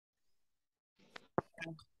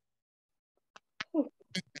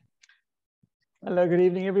Hello, good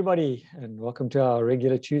evening, everybody, and welcome to our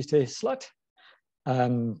regular Tuesday slot.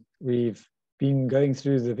 We've been going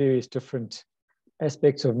through the various different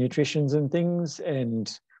aspects of nutrition and things,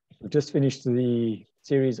 and we've just finished the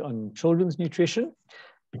series on children's nutrition.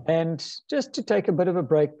 And just to take a bit of a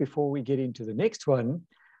break before we get into the next one,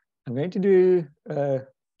 I'm going to do a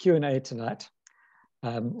Q&A tonight,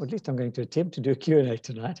 or at least I'm going to attempt to do a Q&A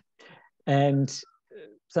tonight. And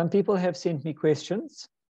some people have sent me questions.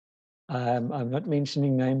 I'm not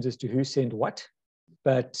mentioning names as to who sent what,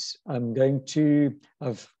 but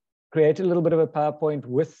I've created a little bit of a PowerPoint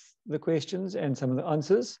with the questions and some of the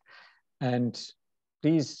answers. And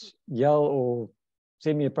please yell or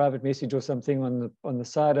send me a private message or something on the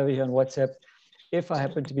side over here on WhatsApp if I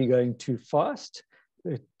happen to be going too fast.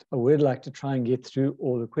 I would like to try and get through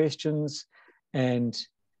all the questions. And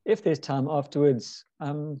if there's time afterwards,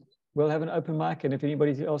 we'll have an open mic, and if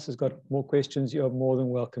anybody else has got more questions, you're more than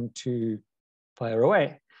welcome to fire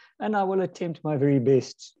away. And I will attempt my very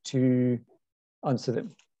best to answer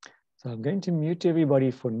them. So I'm going to mute everybody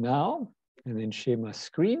for now and then share my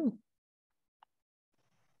screen.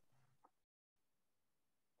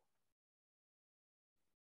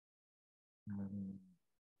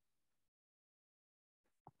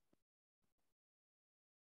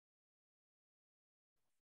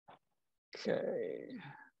 Okay.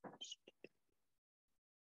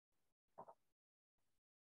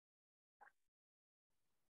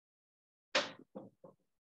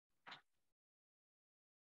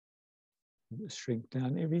 Shrink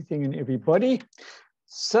down everything and everybody.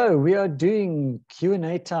 So we are doing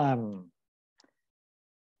Q&A time.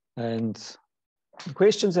 And the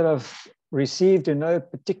questions that I've received in no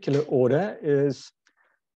particular order is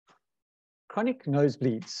chronic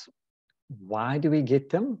nosebleeds. Why do we get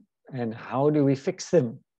them and how do we fix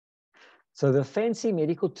them? So the fancy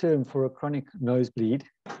medical term for a chronic nosebleed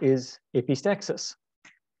is epistaxis.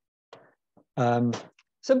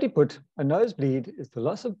 Simply put, a nosebleed is the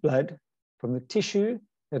loss of blood from the tissue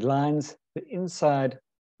that lines the inside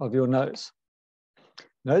of your nose.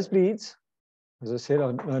 Nosebleeds, as I said,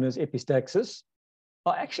 are known as epistaxis,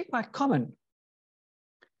 are actually quite common.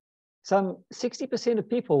 Some 60% of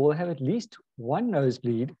people will have at least one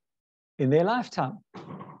nosebleed in their lifetime.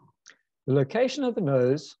 The location of the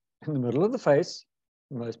nose in the middle of the face,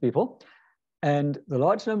 for most people, and the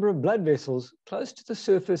large number of blood vessels close to the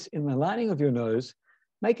surface in the lining of your nose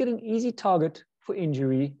make it an easy target for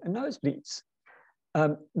injury and nosebleeds.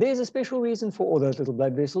 There's a special reason for all those little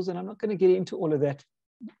blood vessels, and I'm not going to get into all of that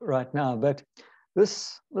right now, but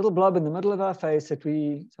this little blob in the middle of our face that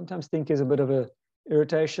we sometimes think is a bit of an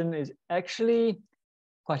irritation is actually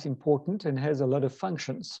quite important and has a lot of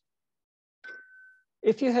functions.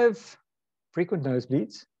 If you have frequent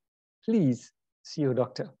nosebleeds, please see your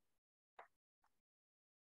doctor,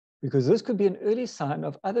 because this could be an early sign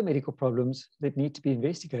of other medical problems that need to be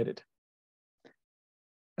investigated.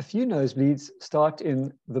 A few nosebleeds start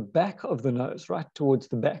in the back of the nose, right towards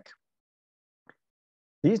the back.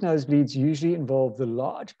 These nosebleeds usually involve the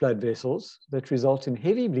large blood vessels that result in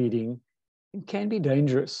heavy bleeding and can be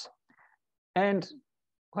dangerous and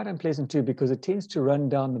quite unpleasant too, because it tends to run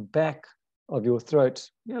down the back of your throat,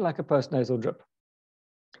 like a postnasal drip.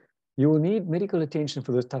 You will need medical attention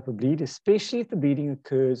for this type of bleed, especially if the bleeding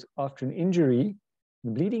occurs after an injury.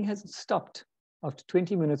 The bleeding hasn't stopped after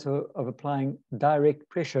 20 minutes of applying direct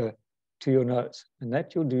pressure to your nose. And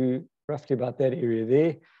that you'll do roughly about that area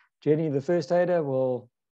there. Jenny, the first aider,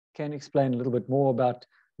 can explain a little bit more about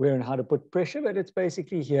where and how to put pressure, but it's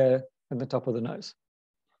basically here at the top of the nose.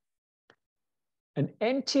 An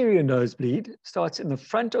anterior nosebleed starts in the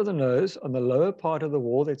front of the nose on the lower part of the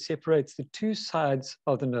wall that separates the two sides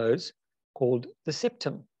of the nose, called the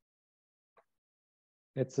septum.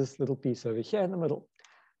 That's this little piece over here in the middle.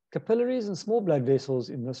 Capillaries and small blood vessels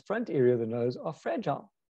in this front area of the nose are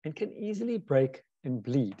fragile and can easily break and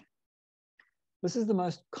bleed. This is the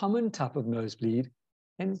most common type of nosebleed,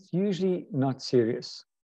 and it's usually not serious,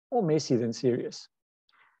 more messy than serious.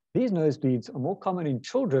 These nosebleeds are more common in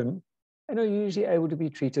children and are usually able to be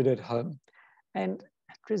treated at home. And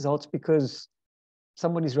it results because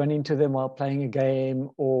somebody's run into them while playing a game,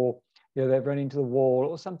 or they've run into the wall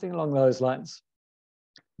or something along those lines.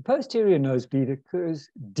 The posterior nosebleed occurs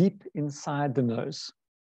deep inside the nose.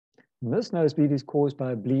 And this nosebleed is caused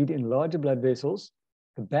by a bleed in larger blood vessels,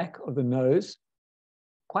 the back of the nose,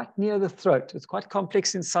 quite near the throat. It's quite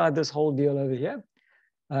complex inside this whole deal over here.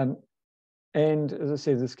 And as I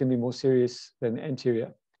said, this can be more serious than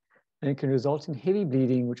anterior. And it can result in heavy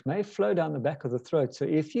bleeding, which may flow down the back of the throat. So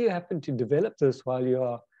if you happen to develop this while you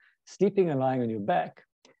are sleeping and lying on your back,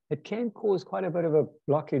 it can cause quite a bit of a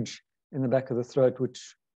blockage in the back of the throat,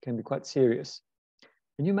 which can be quite serious.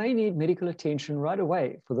 And you may need medical attention right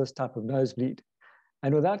away for this type of nosebleed.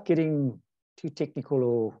 And without getting too technical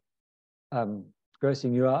or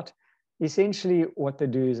grossing you out, essentially what they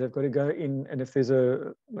do is they've got to go in, and if there's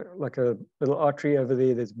like a little artery over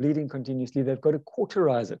there that's bleeding continuously, they've got to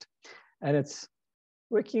cauterize it. And it's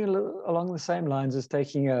working along the same lines as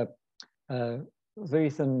taking a very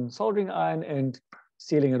thin soldering iron and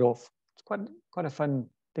sealing it off. It's quite a fun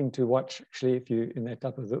thing to watch, actually, if you're in that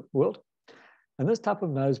type of the world. And this type of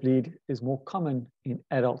nosebleed is more common in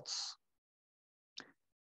adults.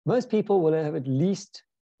 Most people will have at least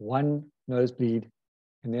one nosebleed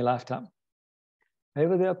in their lifetime.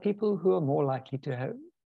 However, there are people who are more likely to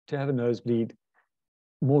have a nosebleed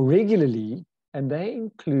more regularly, and they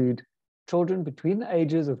include children between the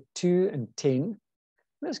ages of 2 and 10.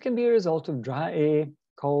 This can be a result of dry air,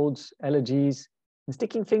 colds, allergies, and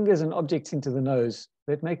sticking fingers and objects into the nose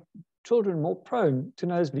that make children more prone to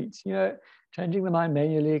nosebleeds, changing the mind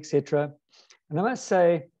manually, etc. And I must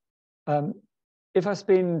say, if I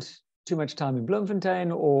spend too much time in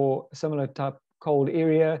Bloemfontein or a similar type cold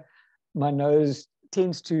area, my nose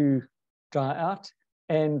tends to dry out,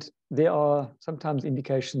 and there are sometimes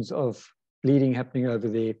indications of bleeding happening over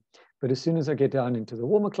there. But as soon as I get down into the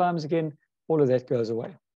warmer climes again, all of that goes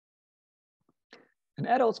away. And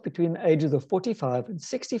adults between the ages of 45 and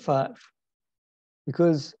 65,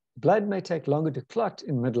 because blood may take longer to clot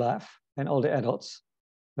in midlife than older adults,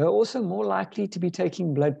 they're also more likely to be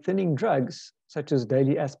taking blood-thinning drugs, such as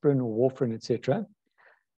daily aspirin or warfarin, etc.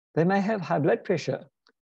 They may have high blood pressure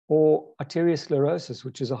or arteriosclerosis,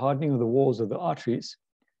 which is a hardening of the walls of the arteries,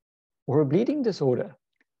 or a bleeding disorder.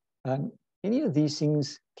 Any of these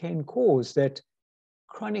things can cause that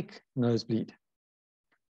chronic nosebleed.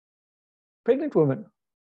 Pregnant women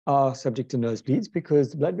are subject to nosebleeds because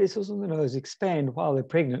the blood vessels in the nose expand while they're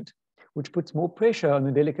pregnant, which puts more pressure on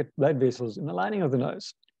the delicate blood vessels in the lining of the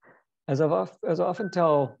nose. As I often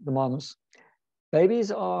tell the moms,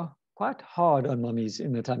 babies are quite hard on mummies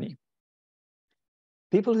in the tummy.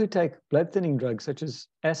 People who take blood-thinning drugs such as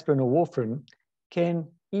aspirin or warfarin can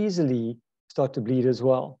easily start to bleed as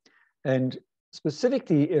well. And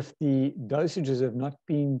specifically, if the dosages have not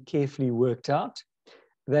been carefully worked out,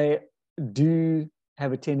 they do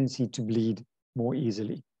have a tendency to bleed more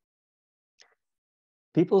easily.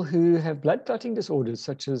 People who have blood clotting disorders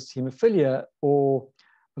such as hemophilia or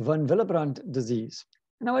von Willebrand disease.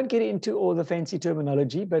 And I won't get into all the fancy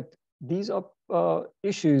terminology, but these are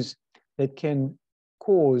issues that can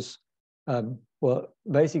cause,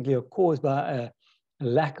 basically are caused by a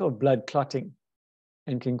lack of blood clotting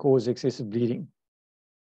and can cause excessive bleeding.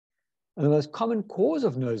 And the most common cause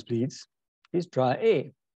of nosebleeds is dry air.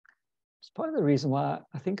 It's part of the reason why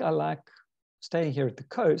I think I like staying here at the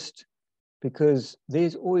coast, because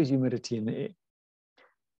there's always humidity in the air.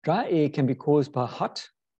 Dry air can be caused by hot,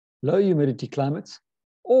 low humidity climates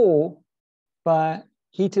or by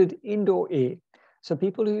heated indoor air. So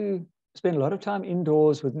people who spend a lot of time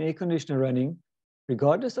indoors with an air conditioner running,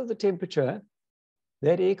 regardless of the temperature,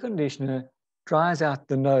 that air conditioner dries out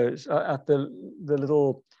the nose, out the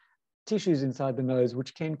little tissues inside the nose,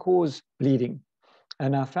 which can cause bleeding.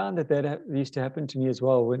 And I found that used to happen to me as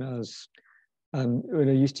well when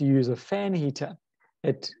I used to use a fan heater.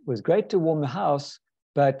 It was great to warm the house,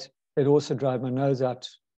 but it also dried my nose out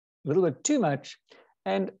a little bit too much,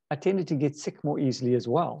 and I tended to get sick more easily as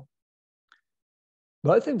well.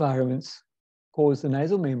 Both environments cause the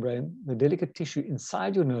nasal membrane, the delicate tissue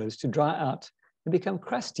inside your nose, to dry out and become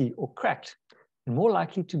crusty or cracked, and more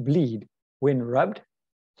likely to bleed when rubbed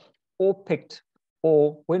or picked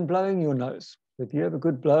or when blowing your nose. If you have a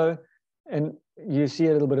good blow and you see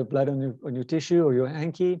a little bit of blood on your tissue or your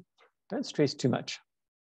hanky, don't stress too much.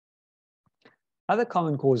 Other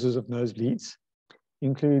common causes of nosebleeds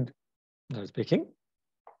include nose picking,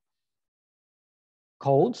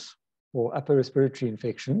 colds or upper respiratory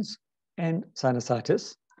infections, and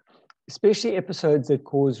sinusitis, especially episodes that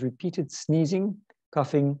cause repeated sneezing,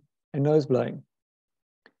 coughing, and nose blowing.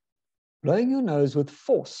 Blowing your nose with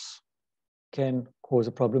force can cause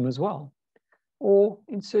a problem as well, or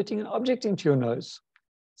inserting an object into your nose.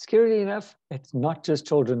 Scarily enough, it's not just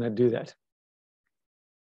children that do that.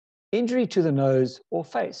 Injury to the nose or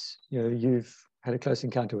face. You've had a close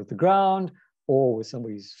encounter with the ground or with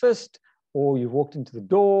somebody's fist, or you've walked into the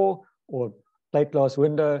door or plate glass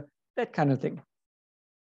window, that kind of thing.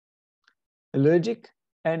 Allergic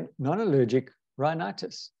and non-allergic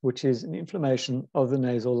rhinitis, which is an inflammation of the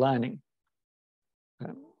nasal lining.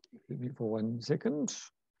 Give me for 1 second.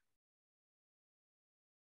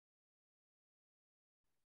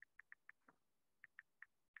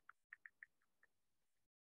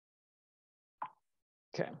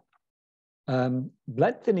 Okay.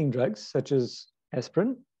 Blood thinning drugs such as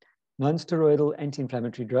aspirin, non-steroidal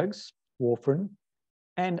anti-inflammatory drugs, warfarin,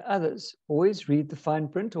 and others. Always read the fine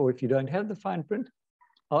print, or if you don't have the fine print,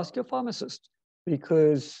 ask your pharmacist,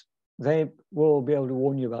 because they will be able to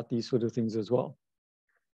warn you about these sort of things as well.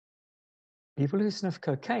 People who sniff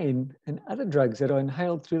cocaine and other drugs that are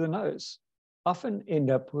inhaled through the nose often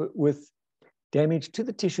end up with damage to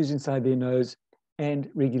the tissues inside their nose and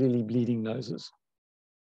regularly bleeding noses.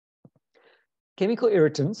 Chemical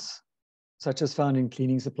irritants, such as found in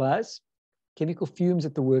cleaning supplies, chemical fumes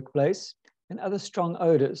at the workplace, and other strong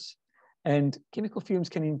odors. And chemical fumes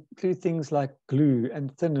can include things like glue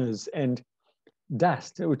and thinners and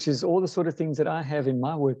dust, which is all the sort of things that I have in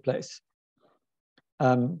my workplace.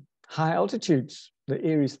 High altitudes, the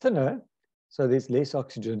air is thinner, so there's less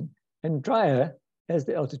oxygen, and drier as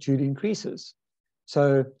the altitude increases.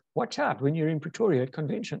 So watch out when you're in Pretoria at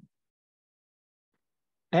convention.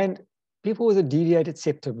 And people with a deviated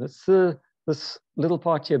septum, that's this little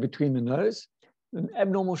part here between the nose, an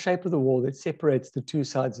abnormal shape of the wall that separates the two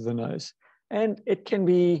sides of the nose. And it can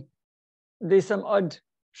be, there's some odd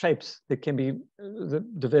shapes that can be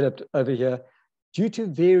developed over here due to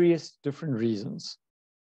various different reasons.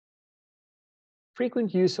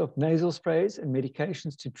 Frequent use of nasal sprays and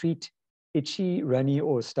medications to treat itchy, runny,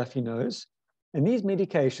 or stuffy nose. And these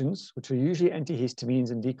medications, which are usually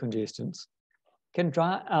antihistamines and decongestants, can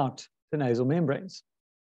dry out the nasal membranes.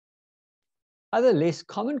 Other less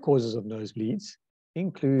common causes of nosebleeds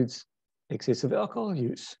includes excessive alcohol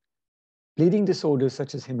use, bleeding disorders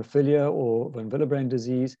such as hemophilia or von Willebrand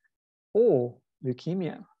disease, or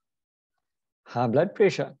leukemia, high blood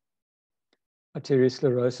pressure,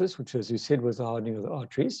 arteriosclerosis, which, as you said, was the hardening of the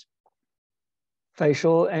arteries,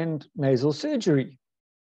 facial and nasal surgery,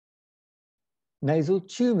 nasal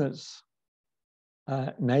tumors,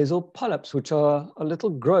 nasal polyps, which are little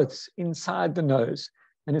growths inside the nose.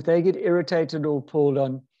 And if they get irritated or pulled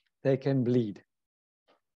on, they can bleed.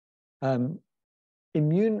 Immune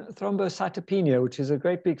thrombocytopenia, which is a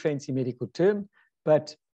great big fancy medical term,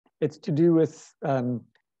 but it's to do with a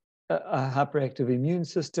hyperactive immune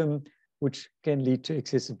system, which can lead to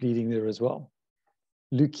excessive bleeding there as well.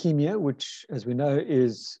 Leukemia, which, as we know,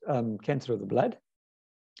 is cancer of the blood.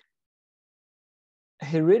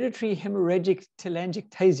 Hereditary hemorrhagic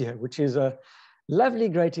telangiectasia, which is a lovely,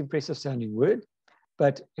 great, impressive sounding word,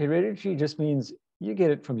 but hereditary just means you get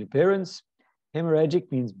it from your parents.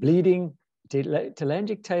 Hemorrhagic means bleeding.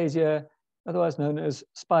 Telangiectasia, otherwise known as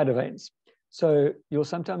spider veins. So you'll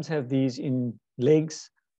sometimes have these in legs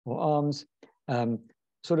or arms,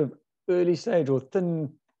 sort of early stage or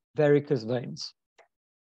thin varicose veins.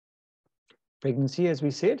 Pregnancy, as we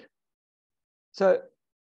said. So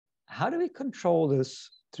how do we control this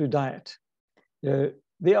through diet? There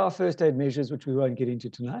are first aid measures, which we won't get into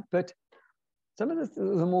tonight, but some of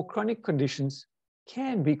the more chronic conditions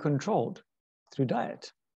can be controlled through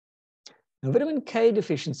diet. Now, vitamin K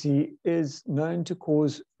deficiency is known to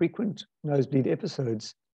cause frequent nosebleed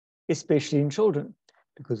episodes, especially in children,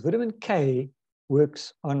 because vitamin K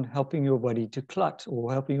works on helping your body to clot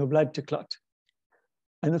or helping your blood to clot.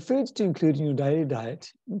 And the foods to include in your daily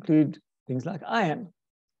diet include things like iron,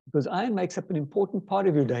 because iron makes up an important part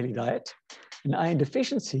of your daily diet. And iron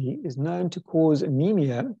deficiency is known to cause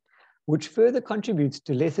anemia, which further contributes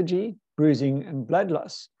to lethargy, bruising, and blood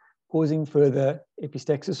loss, causing further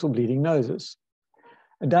epistaxis or bleeding noses.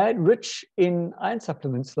 A diet rich in iron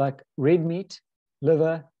supplements like red meat,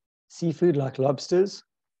 liver, seafood like lobsters,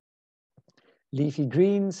 leafy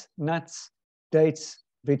greens, nuts, dates,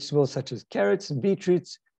 vegetables such as carrots and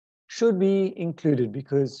beetroots should be included,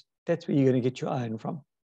 because that's where you're going to get your iron from.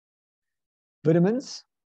 Vitamins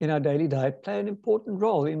in our daily diet play an important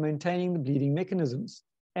role in maintaining the bleeding mechanisms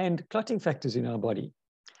and clotting factors in our body.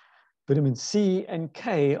 Vitamin C and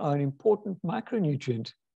K are an important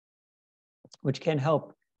micronutrient which can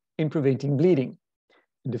help in preventing bleeding.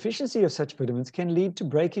 The deficiency of such vitamins can lead to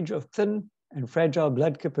breakage of thin and fragile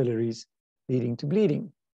blood capillaries, leading to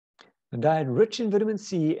bleeding. A diet rich in vitamin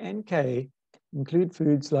C and K include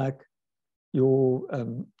foods like your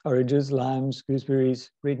oranges, limes, gooseberries,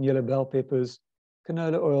 red and yellow bell peppers,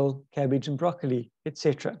 canola oil, cabbage and broccoli,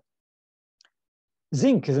 etc.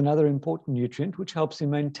 Zinc is another important nutrient which helps in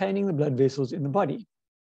maintaining the blood vessels in the body.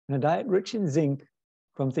 And a diet rich in zinc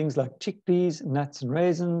from things like chickpeas, nuts and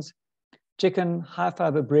raisins, chicken,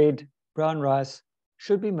 high-fiber bread, brown rice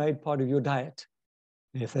should be made part of your diet.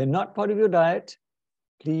 And if they're not part of your diet,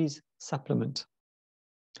 please supplement.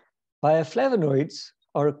 Bioflavonoids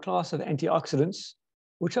are a class of antioxidants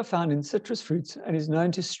which are found in citrus fruits and is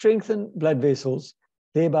known to strengthen blood vessels,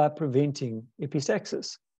 thereby preventing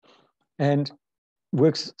epistaxis. And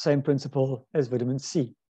works same principle as vitamin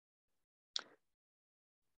C.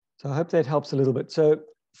 So I hope that helps a little bit. So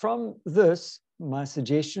from this, my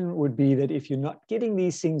suggestion would be that if you're not getting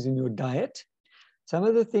these things in your diet, some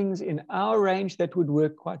of the things in our range that would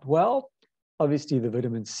work quite well, obviously the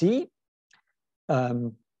vitamin C,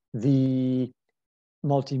 the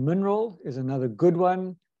multi-mineral is another good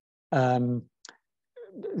one.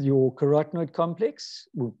 Your carotenoid complex,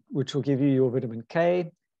 which will give you your vitamin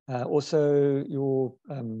K. Also, your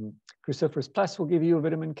cruciferous plus will give you a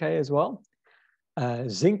vitamin K as well.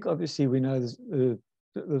 Zinc, obviously, we know the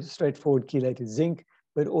straightforward chelated zinc,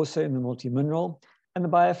 but also in the multi-mineral. And the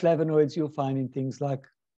bioflavonoids you'll find in things like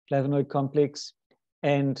flavonoid complex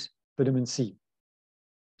and vitamin C.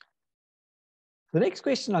 The next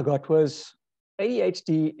question I got was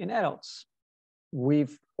ADHD in adults.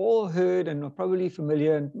 We've all heard and are probably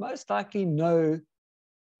familiar and most likely know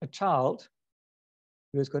a child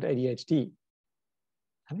who has got ADHD.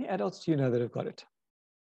 How many adults do you know that have got it?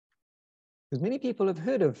 Because many people have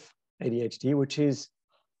heard of ADHD, which is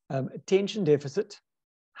attention deficit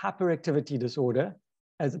hyperactivity disorder,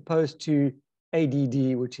 as opposed to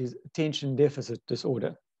ADD, which is attention deficit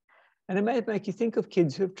disorder. And it may make you think of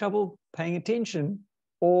kids who have trouble paying attention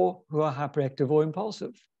or who are hyperactive or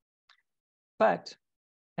impulsive. But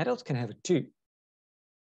adults can have it too.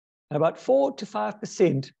 And about 4 to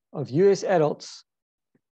 5% of US adults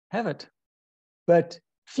have it, but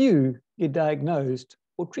few get diagnosed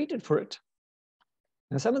or treated for it.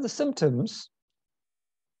 Now, some of the symptoms,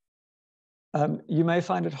 you may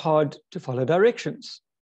find it hard to follow directions,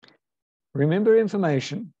 remember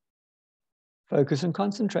information, focus and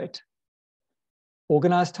concentrate,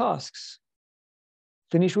 organize tasks,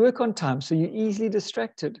 finish work on time so you're easily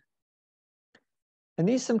distracted. And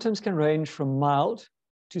these symptoms can range from mild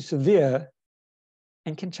to severe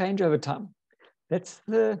and can change over time. That's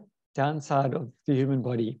the downside of the human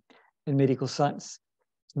body in medical science.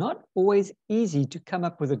 It's not always easy to come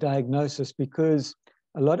up with a diagnosis because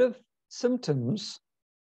a lot of symptoms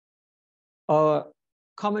are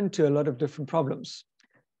common to a lot of different problems.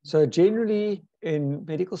 So generally in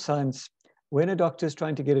medical science, when a doctor is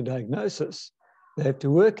trying to get a diagnosis, they have to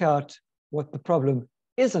work out what the problem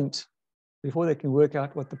isn't before they can work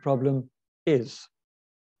out what the problem is.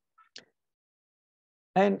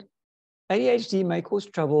 And ADHD may cause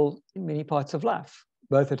trouble in many parts of life,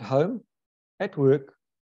 both at home, at work,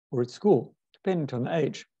 or at school, depending on the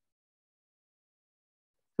age.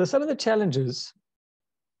 So some of the challenges,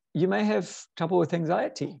 you may have trouble with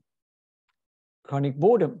anxiety, chronic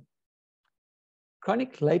boredom,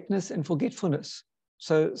 chronic lateness and forgetfulness.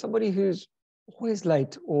 So somebody who's always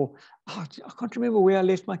late, or oh, I can't remember where I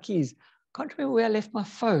left my keys, can't remember where I left my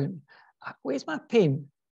phone, where's my pen,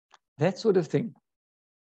 that sort of thing.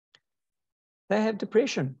 They have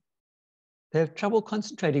depression. They have trouble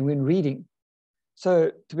concentrating when reading.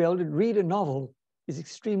 So to be able to read a novel is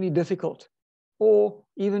extremely difficult, or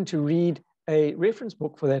even to read a reference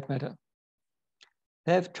book for that matter.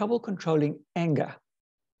 They have trouble controlling anger.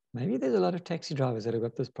 Maybe there's a lot of taxi drivers that have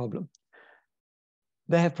got this problem.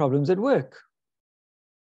 They have problems at work.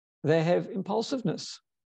 They have impulsiveness.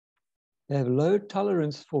 They have low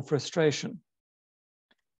tolerance for frustration.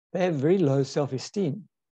 They have very low self-esteem.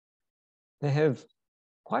 They have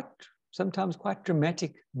sometimes quite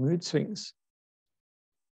dramatic mood swings.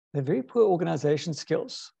 They have very poor organization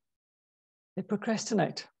skills. They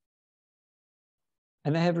procrastinate.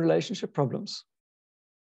 And they have relationship problems.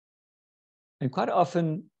 And quite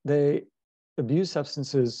often they abuse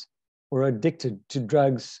substances or are addicted to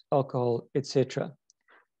drugs, alcohol, etc.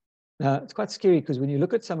 Now, it's quite scary because when you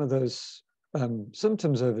look at some of those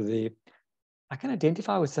symptoms over there, I can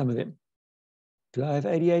identify with some of them. Do I have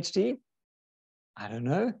ADHD? I don't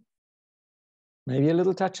know. Maybe a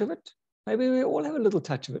little touch of it. Maybe we all have a little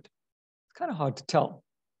touch of it. It's kind of hard to tell.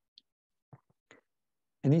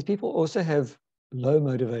 And these people also have low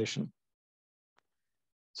motivation.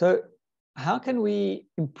 So how can we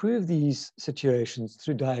improve these situations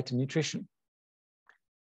through diet and nutrition?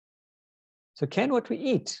 So can what we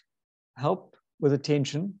eat help with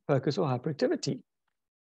attention, focus, or hyperactivity?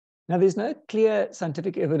 Now, there's no clear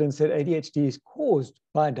scientific evidence that ADHD is caused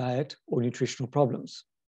by diet or nutritional problems.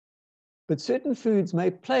 But certain foods may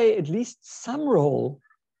play at least some role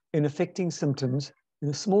in affecting symptoms in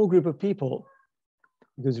a small group of people,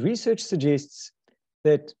 because research suggests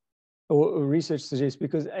that, or research suggests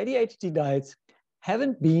because ADHD diets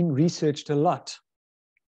haven't been researched a lot.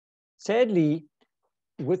 Sadly,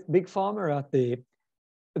 with Big Pharma out there,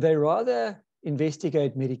 they rather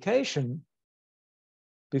investigate medication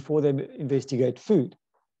before they investigate food,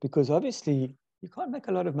 because obviously you can't make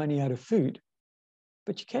a lot of money out of food.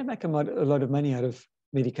 but you can make a lot of money out of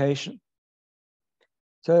medication.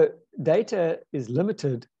 So data is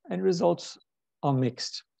limited and results are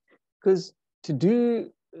mixed, because to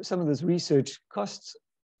do some of this research costs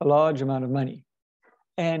a large amount of money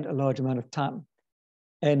and a large amount of time.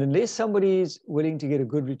 And unless somebody's willing to get a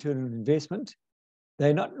good return on investment,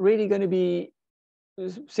 they're not really going to be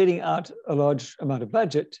setting out a large amount of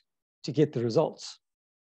budget to get the results.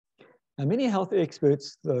 Now, many health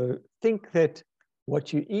experts, though, think that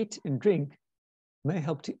what you eat and drink may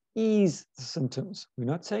help to ease the symptoms. We're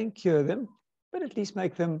not saying cure them, but at least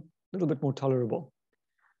make them a little bit more tolerable.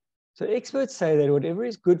 So experts say that whatever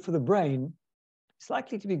is good for the brain is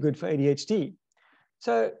likely to be good for ADHD.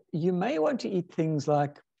 So you may want to eat things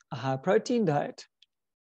like a high protein diet.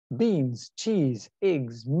 Beans, cheese,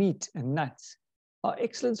 eggs, meat, and nuts are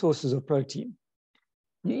excellent sources of protein.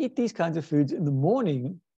 You eat these kinds of foods in the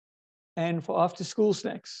morning and for after school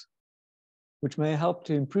snacks, which may help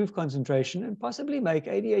to improve concentration and possibly make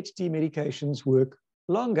ADHD medications work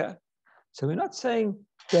longer. So we're not saying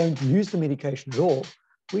don't use the medication at all.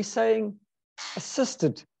 We're saying assist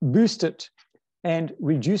it, boost it, and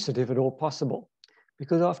reduce it if at all possible.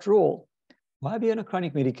 Because after all, why be on a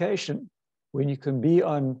chronic medication when you can be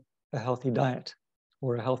on a healthy diet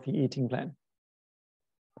or a healthy eating plan?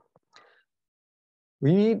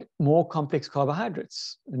 We need more complex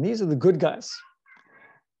carbohydrates, and these are the good guys.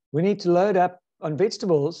 We need to load up on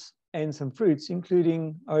vegetables and some fruits,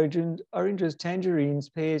 including oranges, tangerines,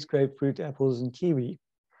 pears, grapefruit, apples, and kiwi.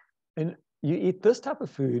 And you eat this type of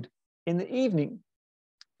food in the evening,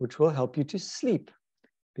 which will help you to sleep,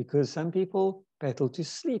 because some people battle to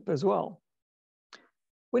sleep as well.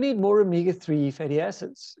 We need more omega-3 fatty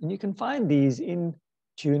acids, and you can find these in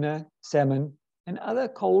tuna, salmon, and other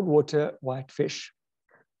cold water white fish.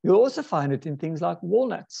 You'll also find it in things like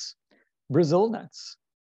walnuts, Brazil nuts,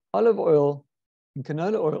 olive oil, and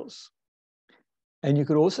canola oils. And you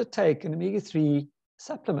could also take an omega-3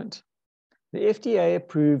 supplement. The FDA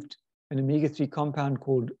approved an omega-3 compound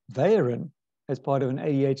called Vaerin as part of an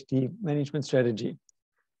ADHD management strategy.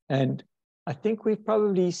 And I think we've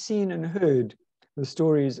probably seen and heard the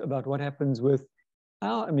stories about what happens with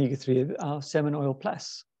our omega-3, our salmon oil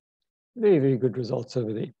plus. Very, very good results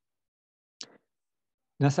over there.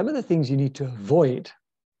 Now, some of the things you need to avoid,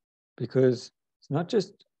 because it's not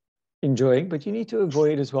just enjoying, but you need to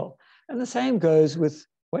avoid as well. And the same goes with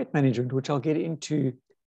weight management, which I'll get into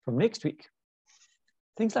from next week.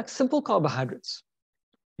 Things like simple carbohydrates.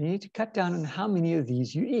 You need to cut down on how many of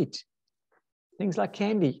these you eat. Things like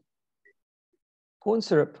candy, corn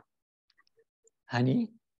syrup, honey,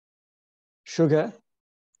 sugar,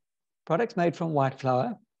 products made from white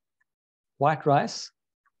flour, white rice,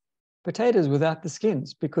 potatoes without the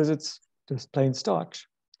skins because it's just plain starch.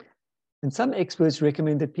 And some experts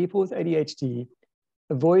recommend that people with ADHD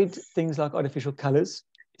avoid things like artificial colors,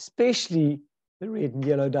 especially the red and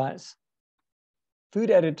yellow dyes. Food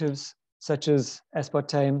additives such as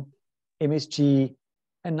aspartame, MSG,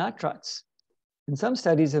 and nitrites. And some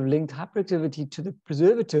studies have linked hyperactivity to the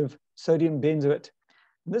preservative sodium benzoate.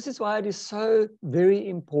 And this is why it is so very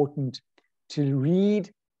important to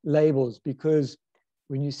read labels, because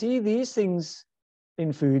when you see these things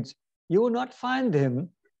in foods, you will not find them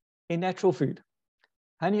in natural food.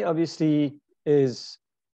 Honey obviously is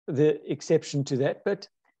the exception to that, but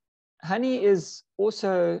honey is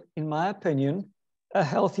also, in my opinion, a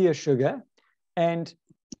healthier sugar, and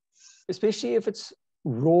especially if it's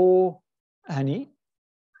raw honey,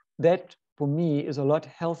 that for me is a lot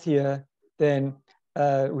healthier than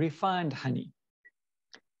refined honey.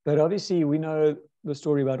 But obviously we know the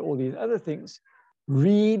story about all these other things.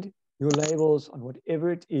 Read your labels on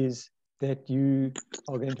whatever it is that you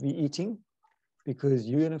are going to be eating, because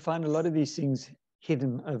you're going to find a lot of these things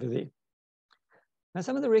hidden over there. Now,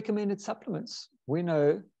 some of the recommended supplements, we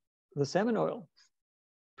know the salmon oil,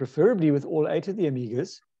 preferably with all 8 of the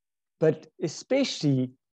omegas, but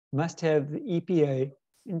especially must have the EPA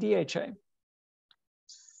and DHA.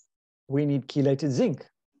 We need chelated zinc,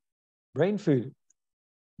 brain food,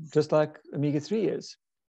 just like omega-3 is.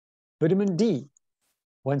 Vitamin D.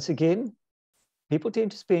 Once again, people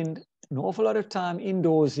tend to spend an awful lot of time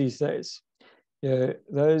indoors these days.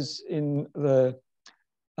 Those in the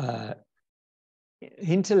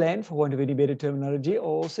hinterland, for want of any better terminology, are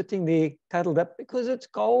all sitting there cuddled up because it's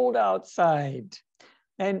cold outside.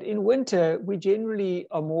 And in winter, we generally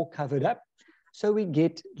are more covered up, so we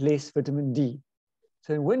get less vitamin D.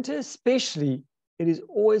 So in winter especially, it is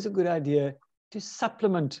always a good idea to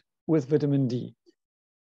supplement with vitamin D.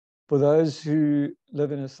 For those who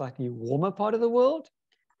live in a slightly warmer part of the world,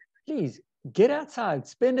 please get outside,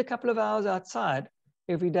 spend a couple of hours outside,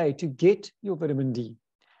 every day to get your vitamin D.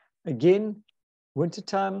 Again,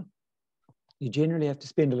 wintertime, you generally have to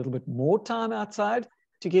spend a little bit more time outside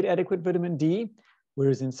to get adequate vitamin D,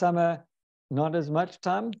 whereas in summer, not as much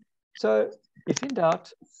time. So if in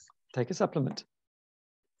doubt, take a supplement.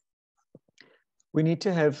 We need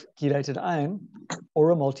to have chelated iron or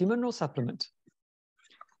a multi-mineral supplement.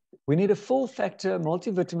 We need a full factor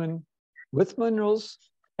multivitamin with minerals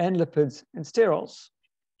and lipids and sterols.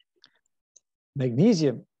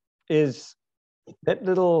 Magnesium is that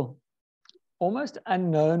little almost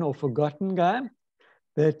unknown or forgotten guy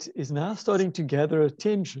that is now starting to gather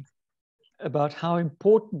attention about how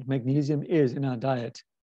important magnesium is in our diet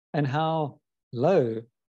and how low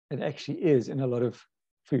it actually is in a lot of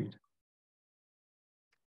food.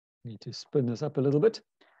 Need to spin this up a little bit.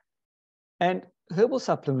 And herbal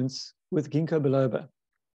supplements with ginkgo biloba.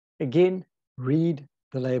 Again, read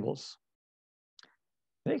the labels.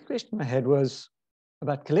 The next question I had was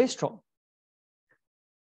about cholesterol.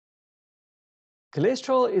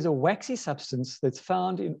 Cholesterol is a waxy substance that's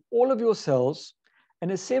found in all of your cells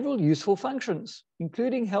and has several useful functions,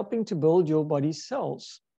 including helping to build your body's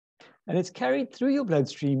cells. And it's carried through your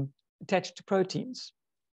bloodstream attached to proteins.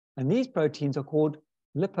 And these proteins are called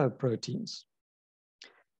lipoproteins.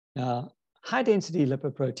 Now, high-density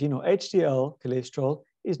lipoprotein, or HDL cholesterol,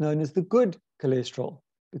 is known as the good cholesterol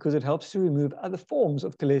because it helps to remove other forms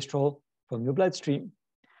of cholesterol from your bloodstream.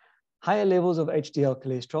 Higher levels of HDL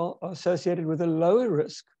cholesterol are associated with a lower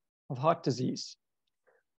risk of heart disease.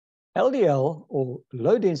 LDL, or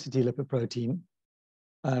low-density lipoprotein,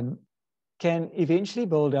 can eventually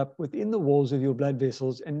build up within the walls of your blood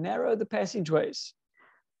vessels and narrow the passageways.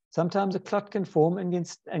 Sometimes a clot can form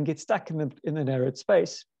and get stuck in the narrowed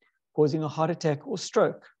space, causing a heart attack or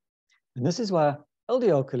stroke. And this is why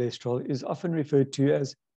LDL cholesterol is often referred to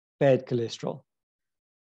as bad cholesterol.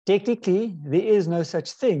 Technically, there is no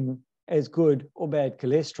such thing as good or bad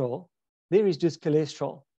cholesterol. There is just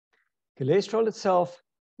cholesterol. Cholesterol itself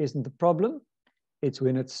isn't the problem. It's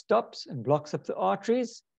when it stops and blocks up the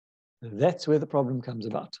arteries. That's where the problem comes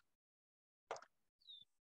about.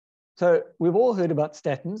 So we've all heard about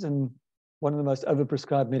statins, and one of the most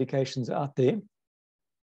overprescribed medications out there.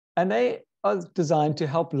 And they are designed to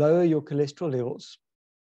help lower your cholesterol levels.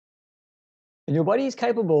 And your body is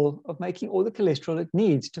capable of making all the cholesterol it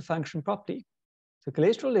needs to function properly. So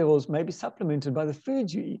cholesterol levels may be supplemented by the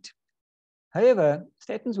foods you eat. However,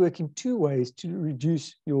 statins work in two ways to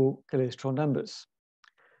reduce your cholesterol numbers.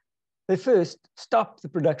 They first stop the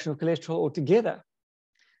production of cholesterol altogether.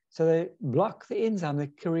 So they block the enzyme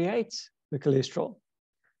that creates the cholesterol.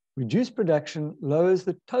 Reduced production lowers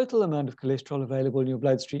the total amount of cholesterol available in your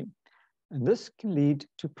bloodstream. And this can lead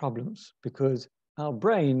to problems because our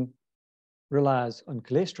brain relies on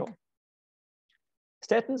cholesterol.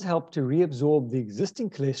 Statins help to reabsorb the existing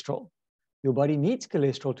cholesterol. Your body needs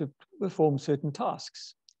cholesterol to perform certain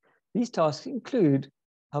tasks. These tasks include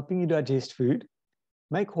helping you digest food,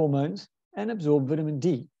 make hormones, and absorb vitamin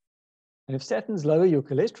D. And if statins lower your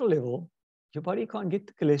cholesterol level, your body can't get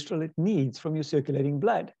the cholesterol it needs from your circulating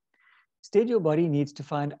blood. Instead, your body needs to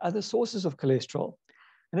find other sources of cholesterol.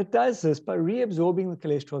 And it does this by reabsorbing the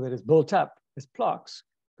cholesterol that is built up as plaques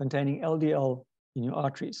containing LDL in your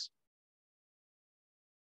arteries.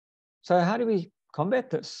 So how do we combat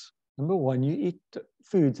this? Number one, you eat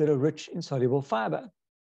foods that are rich in soluble fiber.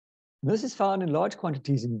 And this is found in large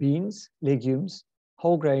quantities in beans, legumes,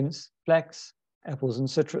 whole grains, flax, apples, and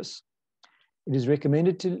citrus. It is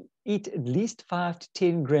recommended to eat at least 5 to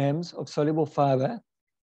 10 grams of soluble fiber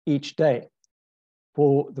each day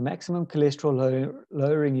for the maximum cholesterol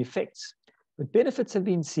lowering effects. But benefits have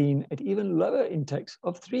been seen at even lower intakes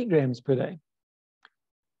of 3 grams per day.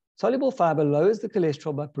 Soluble fiber lowers the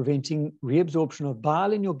cholesterol by preventing reabsorption of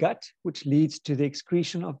bile in your gut, which leads to the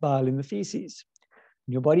excretion of bile in the feces.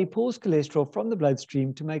 And your body pulls cholesterol from the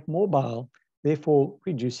bloodstream to make more bile, therefore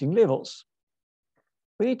reducing levels.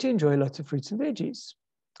 We need to enjoy lots of fruits and veggies.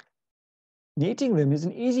 And eating them is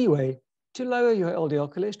an easy way to lower your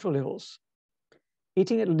LDL cholesterol levels.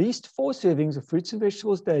 Eating at least 4 servings of fruits and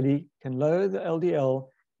vegetables daily can lower the LDL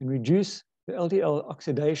and reduce the LDL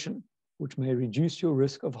oxidation, which may reduce your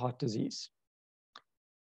risk of heart disease.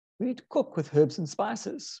 We need to cook with herbs and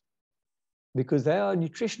spices because they are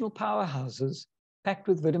nutritional powerhouses packed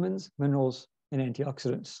with vitamins, minerals, and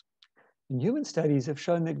antioxidants. And human studies have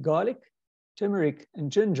shown that garlic, turmeric,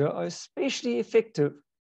 and ginger are especially effective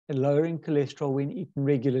at lowering cholesterol when eaten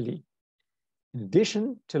regularly. In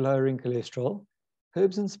addition to lowering cholesterol,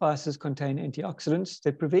 herbs and spices contain antioxidants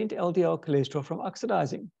that prevent LDL cholesterol from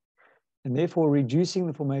oxidizing and therefore reducing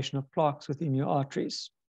the formation of plaques within your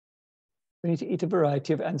arteries. We need to eat a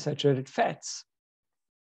variety of unsaturated fats.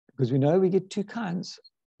 because we know we get two kinds,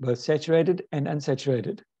 both saturated and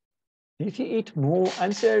unsaturated. If you eat more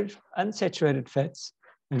unsaturated fats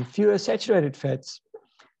and fewer saturated fats,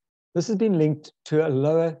 this has been linked to a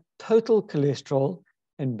lower total cholesterol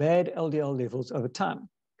and bad LDL levels over time.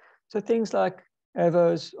 So things like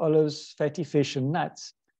avos, olives, fatty fish, and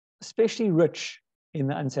nuts, especially rich in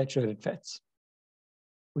the unsaturated fats.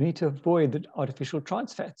 We need to avoid the artificial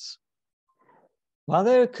trans fats. While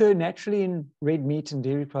they occur naturally in red meat and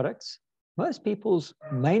dairy products, most people's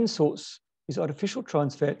main source is artificial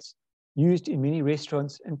trans fats used in many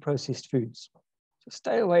restaurants and processed foods. So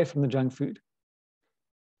stay away from the junk food.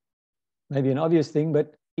 Maybe an obvious thing,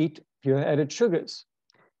 but eat fewer added sugars.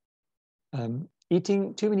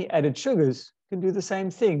 Eating too many added sugars can do the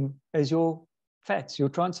same thing as your fats, your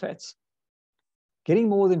trans fats. Getting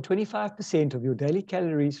more than 25% of your daily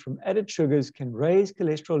calories from added sugars can raise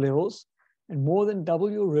cholesterol levels and more than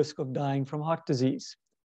double your risk of dying from heart disease.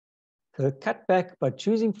 So cut back by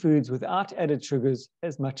choosing foods without added sugars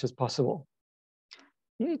as much as possible.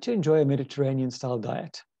 You need to enjoy a Mediterranean-style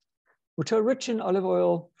diet, which are rich in olive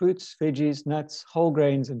oil, fruits, veggies, nuts, whole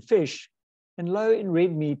grains, and fish, and low in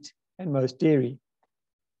red meat and most dairy.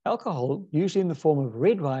 Alcohol, usually in the form of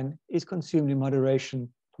red wine, is consumed in moderation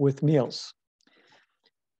with meals.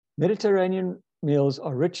 Mediterranean meals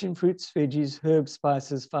are rich in fruits, veggies, herbs,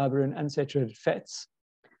 spices, fiber, and unsaturated fats.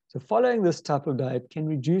 So following this type of diet can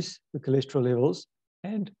reduce the cholesterol levels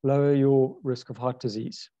and lower your risk of heart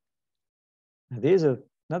disease. Now there's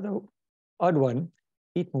another odd one: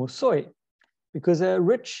 eat more soy, because they are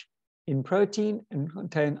rich in protein and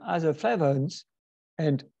contain isoflavones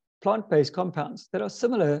and plant-based compounds that are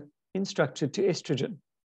similar in structure to estrogen.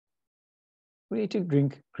 We need to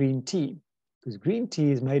drink green tea, because green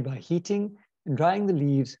tea is made by heating and drying the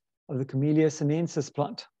leaves of the Camellia sinensis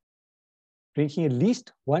plant. Drinking at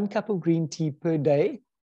least 1 cup of green tea per day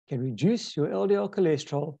can reduce your LDL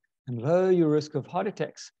cholesterol and lower your risk of heart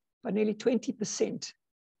attacks by nearly 20%.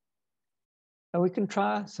 And we can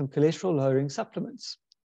try some cholesterol-lowering supplements.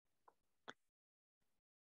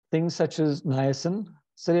 Things such as niacin,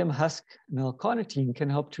 psyllium husk, and L-carnitine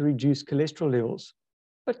can help to reduce cholesterol levels,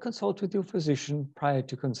 but consult with your physician prior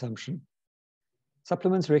to consumption.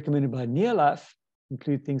 Supplements recommended by Neolife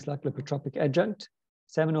include things like lipotropic adjunct,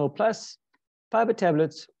 salmon oil plus, fiber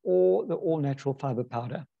tablets, or the all-natural fiber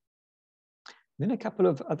powder. Then a couple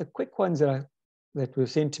of other quick ones that were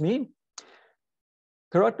sent to me.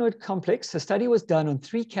 Carotenoid complex, a study was done on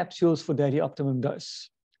 3 capsules for daily optimum dose.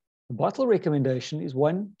 The bottle recommendation is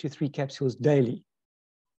 1 to 3 capsules daily.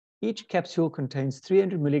 Each capsule contains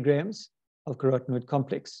 300 milligrams of carotenoid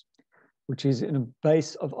complex, which is in a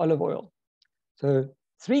base of olive oil. So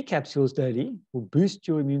 3 capsules daily will boost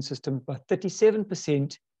your immune system by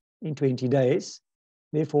 37% in 20 days.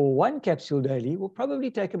 Therefore, 1 capsule daily will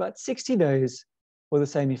probably take about 60 days for the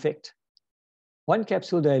same effect. 1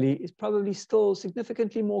 capsule daily is probably still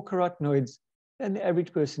significantly more carotenoids than the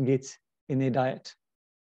average person gets in their diet.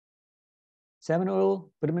 Salmon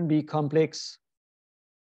oil, vitamin B complex,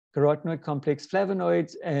 carotenoid complex,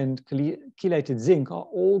 flavonoids, and chelated zinc are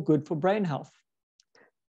all good for brain health.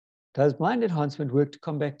 Does mind enhancement work to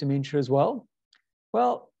combat dementia as well?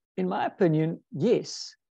 Well, in my opinion,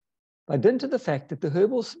 yes. By dint of the fact that the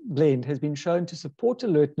herbal blend has been shown to support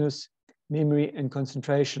alertness, memory, and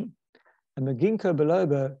concentration. And the ginkgo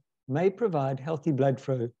biloba may provide healthy blood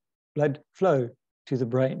flow to the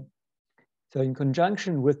brain. So in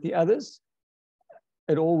conjunction with the others,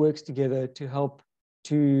 it all works together to help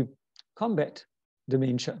to combat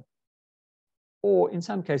dementia, or in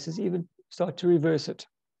some cases, even start to reverse it.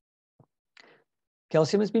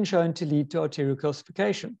 Calcium has been shown to lead to arterial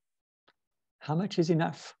calcification. How much is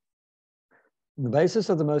enough? On the basis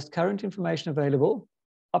of the most current information available,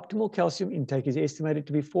 optimal calcium intake is estimated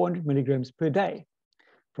to be 400 milligrams per day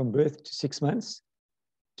from birth to 6 months,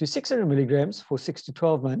 to 600 milligrams for 6 to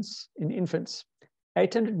 12 months in infants,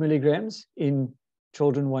 800 milligrams in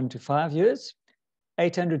children 1 to 5 years,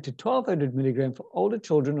 800 to 1200 milligrams for older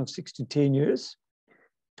children of 6 to 10 years,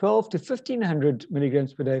 12 to 1500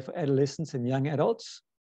 milligrams per day for adolescents and young adults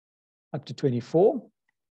up to 24,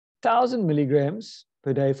 1000 milligrams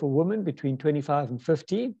per day for women between 25 and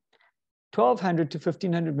 50, 1200 to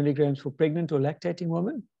 1500 milligrams for pregnant or lactating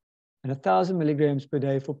women, and 1000 milligrams per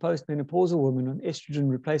day for postmenopausal women on estrogen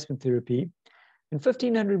replacement therapy, and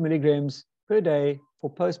 1500 milligrams per day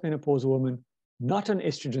for postmenopausal women not on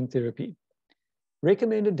estrogen therapy.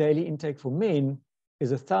 Recommended daily intake for men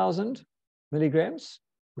is 1000 milligrams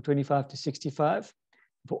for 25 to 65.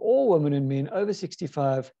 For all women and men over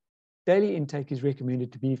 65, daily intake is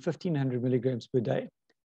recommended to be 1500 milligrams per day,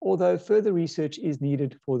 although further research is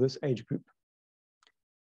needed for this age group.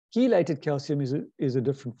 Chelated calcium is a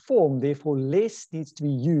different form, therefore less needs to be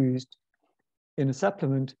used in a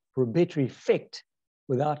supplement for a better effect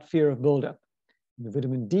without fear of buildup. The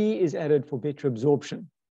vitamin D is added for better absorption.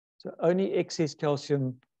 So only excess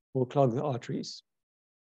calcium will clog the arteries.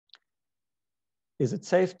 Is it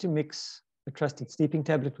safe to mix a trusted sleeping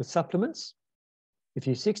tablet with supplements? If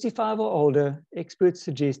you're 65 or older, experts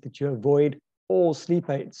suggest that you avoid all sleep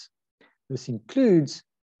aids. This includes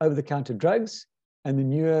over-the-counter drugs and the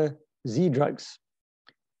newer Z drugs.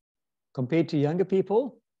 Compared to younger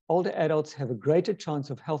people, older adults have a greater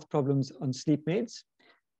chance of health problems on sleep meds.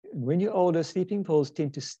 And when you're older, sleeping pills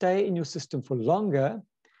tend to stay in your system for longer,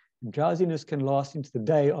 and drowsiness can last into the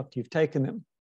day after you've taken them.